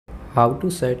How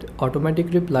to set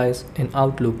automatic replies in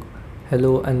Outlook.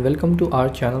 Hello and welcome to our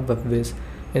channel Whizz.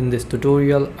 In this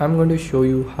tutorial, I'm going to show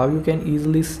you how you can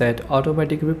easily set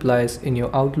automatic replies in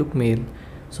your Outlook mail.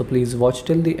 So please watch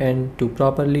till the end to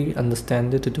properly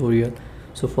understand the tutorial.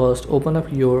 So first open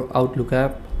up your Outlook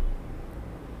app.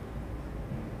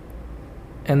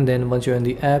 And then once you're in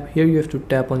the app, here you have to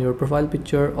tap on your profile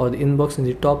picture or the inbox in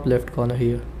the top left corner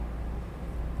here.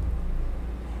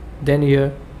 Then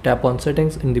here tap on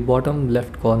settings in the bottom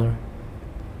left corner.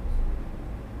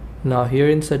 Now here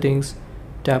in settings,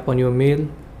 tap on your mail.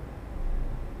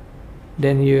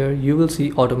 Then here you will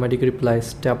see automatic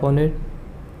replies, tap on it.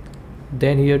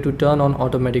 Then here to turn on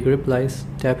automatic replies,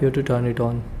 tap here to turn it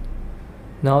on.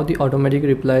 Now the automatic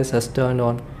replies has turned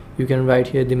on. You can write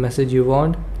here the message you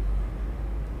want.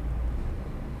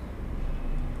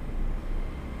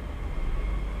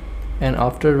 And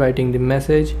after writing the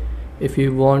message, if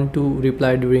you want to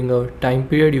reply during a time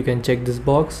period, you can check this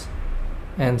box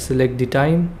and select the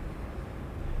time.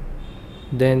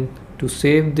 Then to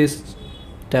save this,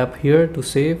 tap here to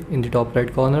save in the top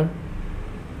right corner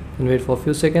and wait for a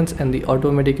few seconds, and the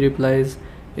automatic replies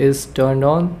is turned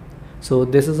on. So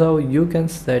this is how you can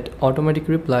set automatic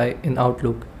reply in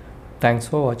Outlook. Thanks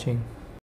for watching.